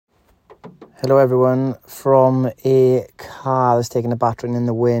Hello everyone, from a car that's taking a battering in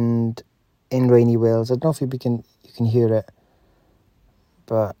the wind in rainy Wales. I don't know if you can hear it,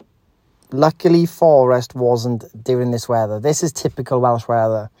 but luckily Forest wasn't during this weather. This is typical Welsh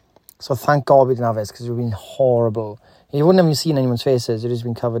weather, so thank God we didn't have this because it would have been horrible. You wouldn't have even seen anyone's faces. It would have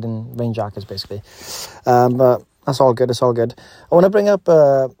been covered in rain jackets basically, but that's all good. It's all good. I want to bring up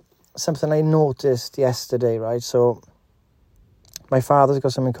something I noticed yesterday, right? So my father's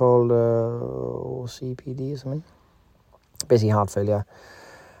got something called CPD or something. Basically heart failure.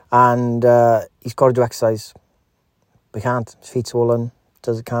 And he's got to do exercise. But he can't. His feet's swollen.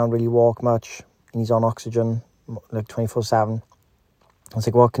 Can't really walk much. And he's on oxygen like 24/7. I was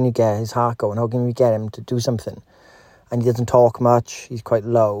like, what can you get his heart going? How can we get him to do something? And he doesn't talk much. He's quite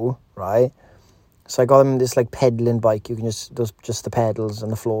low, right? So I got him this like pedaling bike. You can just the pedals on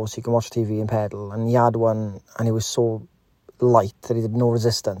the floor so you can watch TV and pedal. And he had one and it was so light that he did no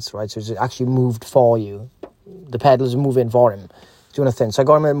resistance, right? So it actually moved for you. The pedals were moving for him, doing a thing. So I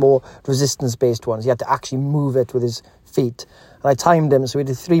got him a more resistance-based ones. He had to actually move it with his feet. And I timed him, so we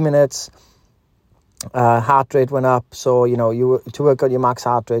did 3 minutes. Heart rate went up. So, to work out your max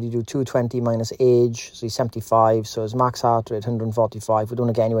heart rate, you do 220 minus age. So he's 75. So his max heart rate, 145. We don't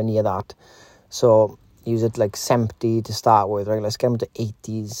want to get anywhere near that. So use it like 70 to start with, right? Let's get him to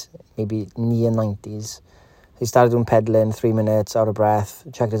 80s, maybe near 90s. He started doing pedaling, 3 minutes, out of breath,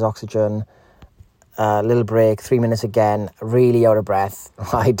 checked his oxygen, little break, 3 minutes again, really out of breath,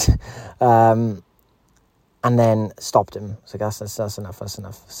 right? And then stopped him. So that's enough,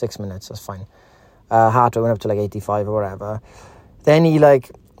 6 minutes, that's fine. Heart rate went up to like 85 or whatever. Then he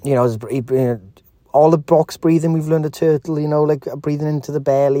all the box breathing, we've learned a turtle, like breathing into the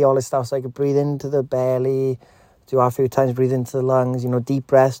belly, all this stuff. So I could breathe into the belly, do a few times, breathe into the lungs, deep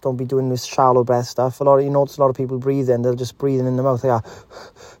breaths. Don't be doing this shallow breath stuff. Notice a lot of people breathe in, they're just breathing in the mouth.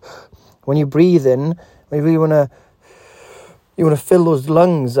 When you breathe in, when you really want to fill those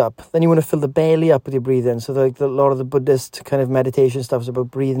lungs up, then you want to fill the belly up with your breathing. So a lot of the Buddhist kind of meditation stuff is about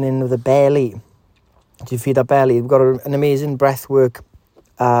breathing in with the belly. Do you feel that belly? We've got an amazing breath work,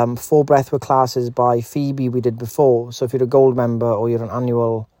 4 breathwork classes by Phoebe we did before. So if you're a gold member or you're an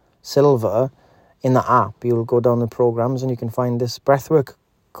annual silver, in the app, you'll go down the programs and you can find this breathwork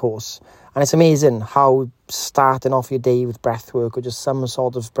course. And it's amazing how starting off your day with breathwork or just some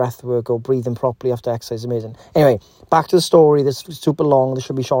sort of breathwork or breathing properly after exercise is amazing. Anyway, back to the story. This is super long. This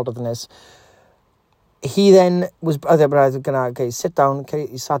should be shorter than this. He then was, sit down. Okay,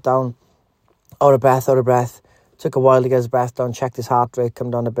 he sat down, out of breath. Took a while to get his breath down, checked his heart rate, come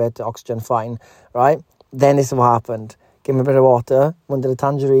down a bit, oxygen fine, right? Then this is what happened. Give him a bit of water, one of the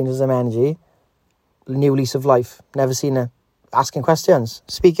tangerine with some energy. New lease of life. Never seen her. Asking questions.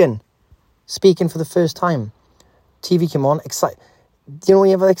 Speaking for the first time. TV came on. Do you know when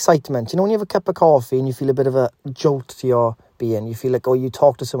you have excitement? Do you know when you have a cup of coffee and you feel a bit of a jolt to your being? You feel like, you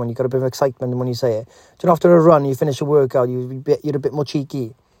talk to someone, you got a bit of excitement when you say it. Do you know after a run, you finish a workout, you're a bit more cheeky.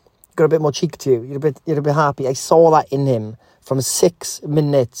 You got a bit more cheek to you. You're a bit happy. I saw that in him from 6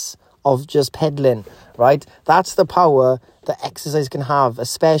 minutes of just pedaling, right? That's the power that exercise can have,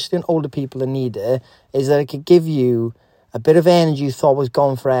 especially in older people that need it, is that it can give you a bit of energy you thought was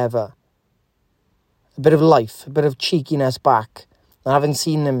gone forever. A bit of life, a bit of cheekiness back. I haven't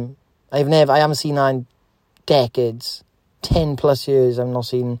seen him, I haven't seen that in decades. 10 plus years I've not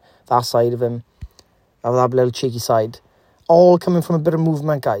seen that side of him, of that little cheeky side. All coming from a bit of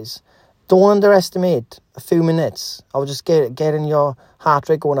movement, guys. Don't underestimate a few minutes. I would just getting your heart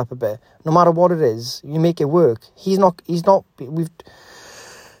rate going up a bit. No matter what it is, you make it work. His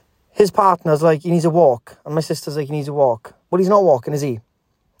partner's like, he needs a walk. And my sister's like, he needs a walk. But he's not walking, is he?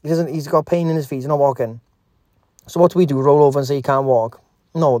 He's got pain in his feet, he's not walking. So what do we do? Roll over and say he can't walk?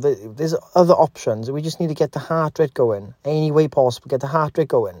 No, there's other options. We just need to get the heart rate going. Any way possible, get the heart rate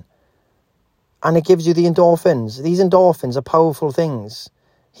going. And it gives you the endorphins. These endorphins are powerful things.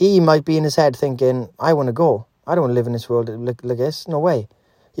 He might be in his head thinking, I want to go. I don't want to live in this world like this. No way.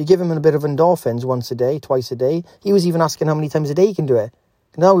 You give him a bit of endorphins once a day, twice a day. He was even asking how many times a day he can do it.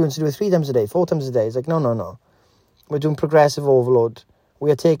 Now he wants to do it 3 times a day, 4 times a day. It's like, no. We're doing progressive overload.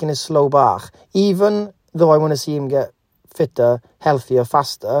 We are taking a slow bath. Even though I want to see him get fitter, healthier,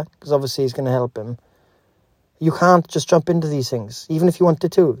 faster, because obviously it's going to help him. You can't just jump into these things, even if you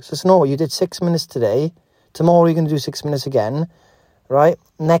wanted to. So no, you did 6 minutes today. Tomorrow you're going to do 6 minutes again. Right?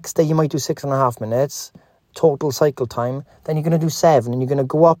 Next day you might do 6.5 minutes, total cycle time. Then you're going to do 7, and you're going to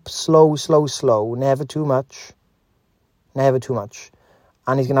go up slow, never too much. And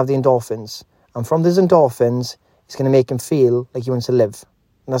he's going to have the endorphins. And from those endorphins, it's going to make him feel like he wants to live.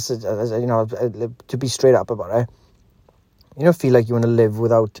 And that's, to be straight up about it. You don't feel like you want to live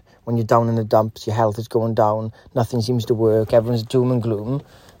without, when you're down in the dumps, your health is going down, nothing seems to work, everyone's doom and gloom.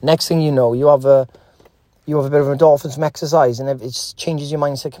 Next thing you know, you have a bit of endorphins from exercise, and it changes your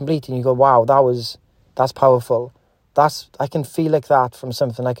mindset completely, and you go, wow, that's powerful. I can feel like that from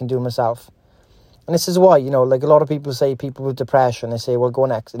something I can do myself. And this is why, like a lot of people say, people with depression, they say, well, go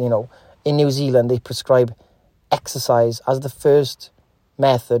on in New Zealand, they prescribe exercise as the first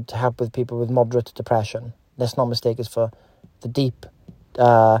method to help with people with moderate depression. Let's not mistake it for the deep,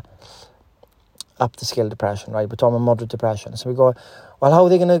 up the scale depression, right? We're talking about moderate depression. So we go, well, how are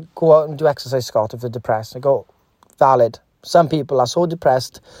they going to go out and do exercise, Scott, if they're depressed? I go, valid. Some people are so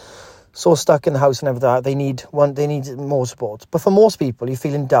depressed, so stuck in the house and everything, they need more support. But for most people, you're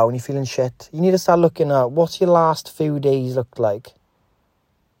feeling down, you're feeling shit, you need to start looking at what's your last few days looked like.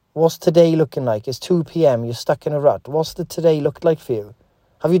 What's today looking like? It's 2 p.m, you're stuck in a rut. What's the today looked like for you?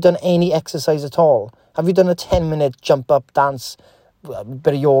 Have you done any exercise at all? Have you done a 10-minute jump up, dance, a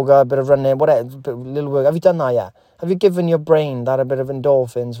bit of yoga, a bit of running, whatever, a little work? Have you done that yet? Have you given your brain that a bit of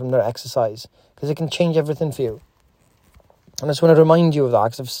endorphins from their exercise? Because it can change everything for you. And I just want to remind you of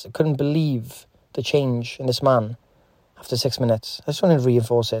that, because I couldn't believe the change in this man after 6 minutes. I just want to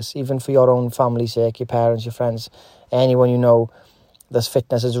reinforce this, even for your own family's sake, your parents, your friends, anyone you know that's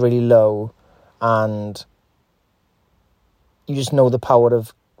fitness is really low, and you just know the power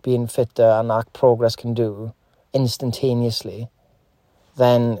of being fitter and that progress can do instantaneously,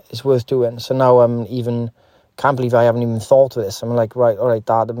 then it's worth doing. So now can't believe I haven't even thought of this. I'm like, right, all right,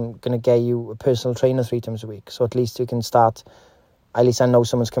 Dad, I'm going to get you a personal trainer 3 times a week. So at least you can start, at least I know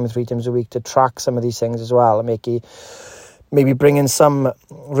someone's coming 3 times a week to track some of these things as well, and maybe bring in some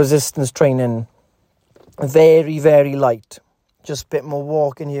resistance training, very, very light. Just a bit more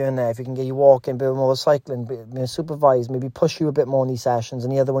walking here and there. If you can get you walking, a bit more cycling, a bit more supervised, maybe push you a bit more in these sessions,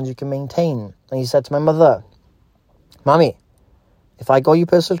 and the other ones you can maintain. And he said to my mother, Mommy, if I got you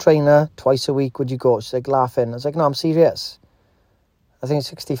personal trainer twice a week, would you go? She's like laughing. I was like, no, I'm serious. I think it's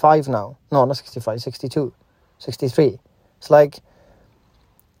 65 now. No, not 65, 62, 63. It's like,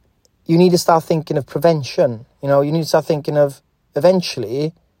 you need to start thinking of prevention. You need to start thinking of,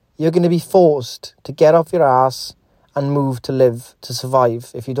 eventually, you're going to be forced to get off your ass and move to live, to survive,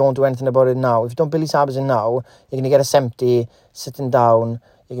 if you don't do anything about it now. If you don't build these habits in now, you're going to get us empty, sitting down,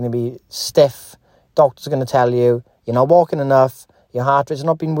 you're going to be stiff. Doctors are going to tell you, you're not walking enough, your heart rate's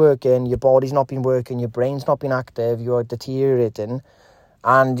not been working, your body's not been working, your brain's not been active, you're deteriorating,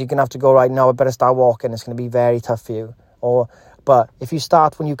 and you're going to have to go, right now, I better start walking. It's going to be very tough for you. But if you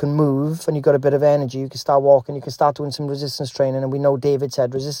start when you can move and you've got a bit of energy, you can start walking, you can start doing some resistance training. And we know David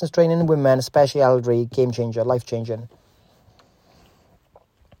said resistance training in women, especially elderly, game changer, life changing.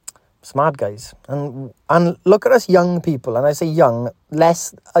 Smart guys. And look at us young people, and I say young,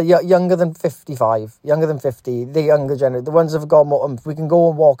 younger than 55, younger than 50, the younger generation, the ones that have got more oomph. We can go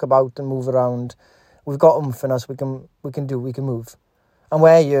and walk about and move around. We've got oomph in us, we can move. And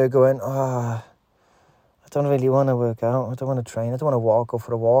where you're going, I don't really want to work out, I don't want to train, I don't want to go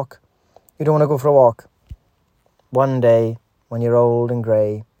for a walk. You don't want to go for a walk. One day, when you're old and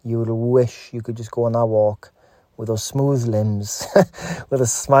grey, you will wish you could just go on that walk with those smooth limbs, with a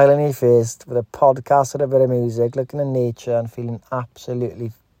smile on your face, with a podcast with a bit of music, looking at nature and feeling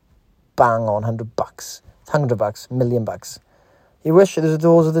absolutely bang on $100, $100, $1,000,000. You wish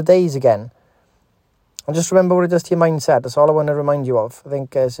those are the days again. And just remember what it does to your mindset. That's all I want to remind you of. I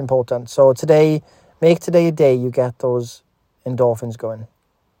think it's important. So make today a day you get those endorphins going.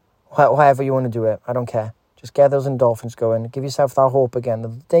 However you want to do it, I don't care. Just get those endorphins going. Give yourself that hope again. The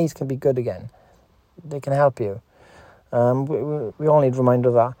days can be good again. They can help you. We all need a reminder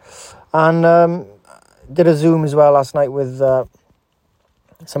of that. And did a Zoom as well last night with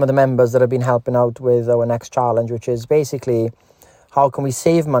some of the members that have been helping out with our next challenge, which is basically how can we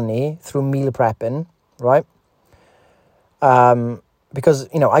save money through meal prepping, right? Because,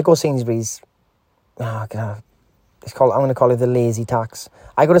 I go Sainsbury's. Oh, God. I'm going to call it the lazy tax.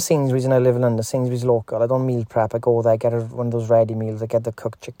 I go to Sainsbury's and I live in London. Sainsbury's local. I don't meal prep. I go there, get one of those ready meals. I get the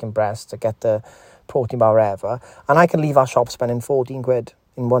cooked chicken breast. I get the protein bar, whatever. And I can leave our shop spending 14 quid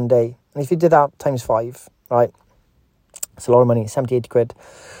in one day. And if you did that times 5, right? It's a lot of money, 78 quid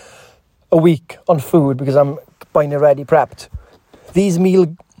a week on food because I'm buying it ready prepped. These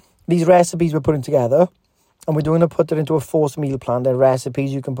recipes we're putting together, and we're going to put it into a forced meal plan. They're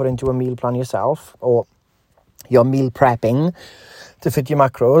recipes you can put into a meal plan yourself, or your meal prepping to fit your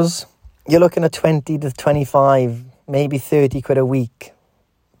macros. You're looking at 20 to 25, maybe 30 quid a week.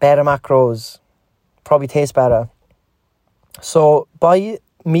 Better macros, probably taste better. So by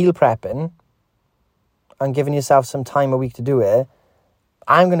meal prepping and giving yourself some time a week to do it,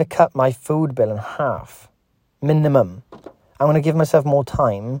 I'm going to cut my food bill in half, minimum. I'm going to give myself more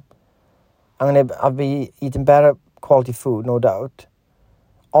time. I'll be eating better quality food, no doubt.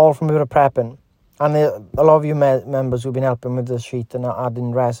 All from a bit of prepping. And a lot of you members who've been helping with the sheet and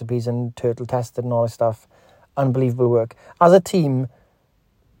adding recipes and turtle tested and all this stuff. Unbelievable work. As a team,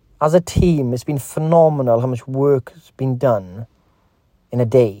 it's been phenomenal how much work has been done in a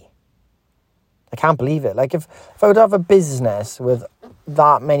day. I can't believe it. Like, if I would have a business with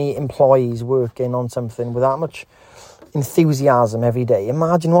that many employees working on something with that much enthusiasm every day,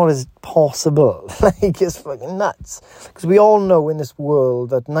 imagine what is possible. Like, it's fucking nuts. Because we all know in this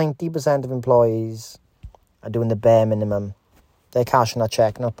world that 90% of employees are doing the bare minimum. They're cashing a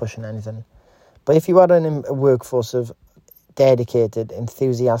check, not pushing anything. But if you had a workforce of dedicated,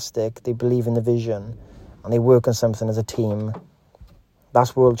 enthusiastic, they believe in the vision, and they work on something as a team,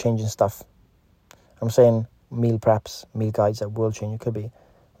 that's world-changing stuff. I'm saying meal preps, meal guides are world-changing. Could be.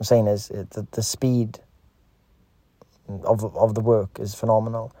 I'm saying is the speed of the work is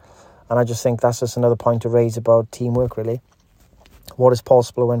phenomenal. And I just think that's just another point to raise about teamwork, really. What is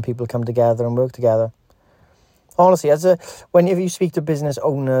possible when people come together and work together. Honestly, whenever you speak to business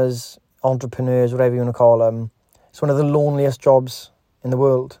owners, entrepreneurs, whatever you want to call them, it's one of the loneliest jobs in the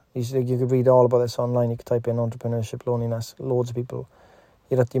world. You could read all about this online. You could type in entrepreneurship, loneliness, loads of people.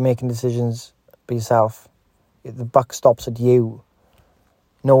 You're making decisions by yourself. The buck stops at you.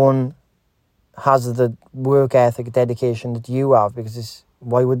 No one has the work ethic, dedication that you have, because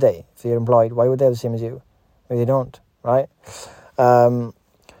why would they? If they're employed, why would they have the same as you? Maybe they don't, right? And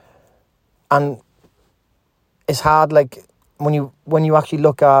it's hard, like, when you actually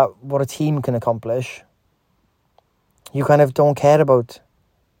look at what a team can accomplish, you kind of don't care about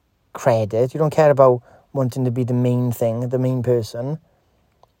credit. You don't care about wanting to be the main thing, the main person.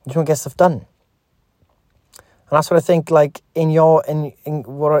 You just want to get stuff done. And that's what I think, like, in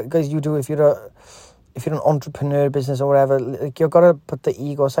what guys you do, if you're an entrepreneur business or whatever, like, you've got to put the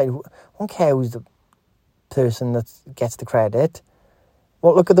ego aside. I don't care who's the person that gets the credit.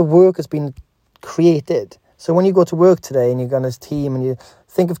 Well, look at the work that's been created. So when you go to work today and you're on this team and you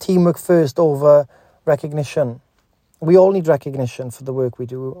think of teamwork first over recognition. We all need recognition for the work we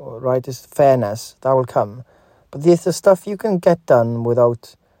do, right? It's fairness, that will come. But there's the stuff you can get done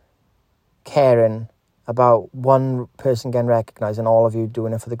without caring about one person getting recognised and all of you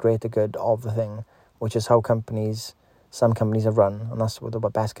doing it for the greater good of the thing, which is how some companies are run, and that's what the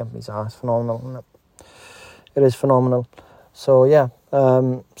best companies are. It's phenomenal, isn't it? It is phenomenal. So yeah,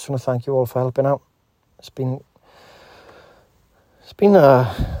 just want to thank you all for helping out. It's been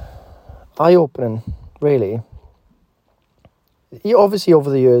eye-opening, really. Obviously, over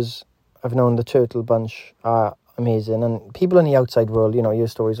the years, I've known the Turtle Bunch are amazing, and people in the outside world, you hear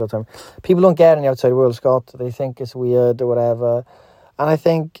stories all the time. People don't get in the outside world, Scott. They think it's weird or whatever, and I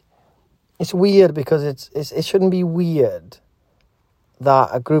think it's weird because it shouldn't be weird that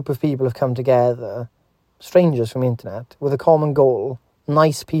a group of people have come together, strangers from the internet, with a common goal,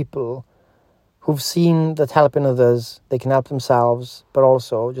 nice people who've seen that helping others, they can help themselves, but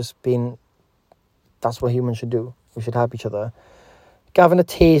also just that's what humans should do. We should help each other. Having a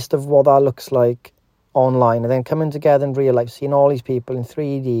taste of what that looks like online, and then coming together in real life, seeing all these people in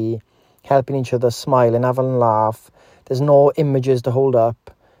 3D, helping each other, smiling, having a laugh. There's no images to hold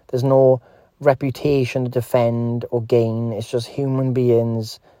up. There's no reputation to defend or gain. It's just human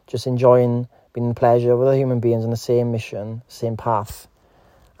beings just enjoying being in pleasure with other human beings on the same mission, same path.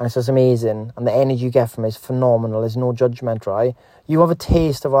 And it's just amazing. And the energy you get from it is phenomenal. There's no judgment, right? You have a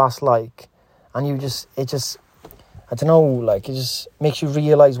taste of what that's like. And it just makes you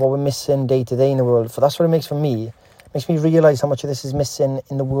realise what we're missing day to day in the world. That's what it makes for me. It makes me realise how much of this is missing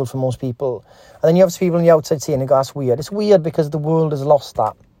in the world for most people. And then you have people on the outside saying, that's weird. It's weird because the world has lost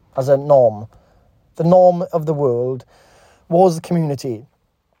that as a norm. The norm of the world was the community.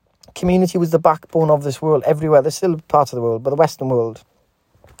 Community was the backbone of this world everywhere. There's still parts of the world, but the Western world.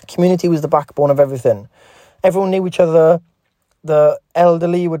 Community was the backbone of everything. Everyone knew each other. The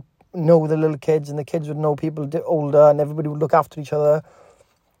elderly would know the little kids, and the kids would know people older, and everybody would look after each other.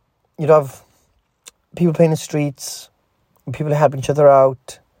 You'd have people playing in the streets, and people helping each other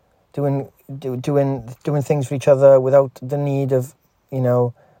out, doing things for each other without the need of,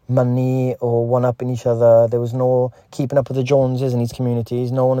 money or one-upping each other. There was no keeping up with the Joneses in these communities.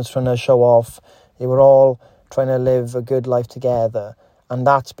 No one was trying to show off. They were all trying to live a good life together, and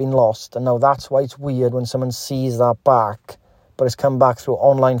that's been lost. And now that's why it's weird when someone sees that back, but it's come back through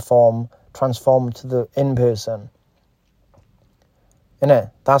online form, transformed to the in-person.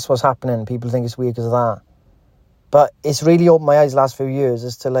 That's what's happening. People think it's weird because of that. But it's really opened my eyes the last few years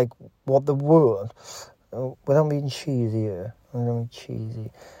as to, what the world, without being cheesy here,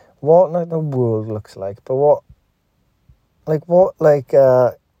 what the world looks like, but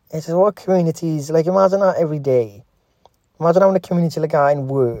it's what communities, like, imagine that every day. Imagine having a community like that in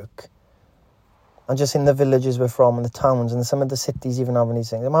work, and just in the villages we're from, and the towns, and some of the cities even having these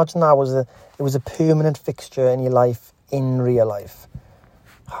things. Imagine that it was a permanent fixture in your life, in real life.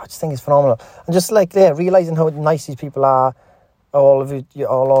 I just think it's phenomenal. And just like there, realising how nice these people are, all of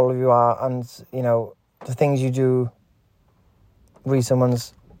you are, and, you know, the things you do, read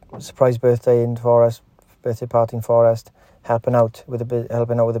someone's surprise birthday in Forest, birthday party in Forest, helping out with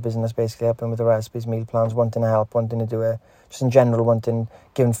the business, basically helping with the recipes, meal plans, wanting to help, wanting to do it, just in general,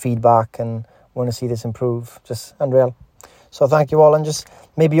 giving feedback and want to see this improve. Just unreal. So thank you all, and just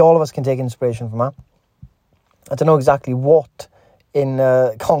maybe all of us can take inspiration from that. I don't know exactly what in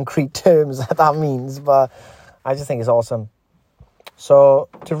concrete terms that means, but I just think it's awesome. So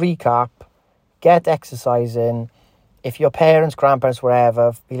to recap, get exercising. If your parents, grandparents,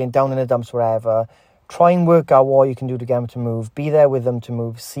 wherever, feeling down in the dumps, wherever, try and work out what you can do to get them to move. Be there with them to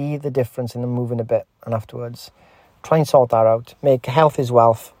move. See the difference in them moving a bit, and afterwards, try and sort that out. Make health is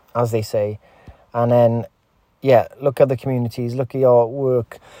wealth, as they say. And then, yeah, look at the communities, look at your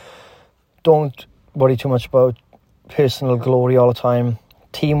work. Don't worry too much about personal glory all the time.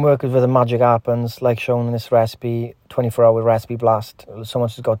 Teamwork is where the magic happens, like shown in this recipe, 24-hour recipe blast. So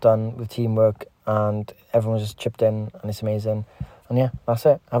much has got done with teamwork, and everyone's just chipped in, and it's amazing. And yeah, that's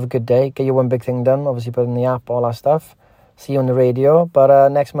it. Have a good day. Get your one big thing done. Obviously put in the app, all that stuff. See you on the radio. But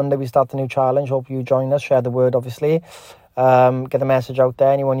next Monday we start the new challenge. Hope you join us. Share the word, obviously. Get the message out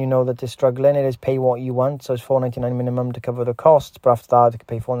there. Anyone you know that is struggling, it is pay what you want. So it's $4.99 minimum to cover the costs. But after that, you can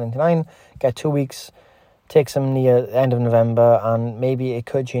pay $4.99. Get 2 weeks. Take some near the end of November, and maybe it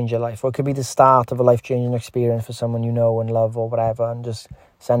could change your life, or it could be the start of a life-changing experience for someone you know and love or whatever, and just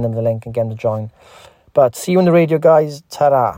send them the link and get them to join. But see you on the radio, guys. Ta-ra.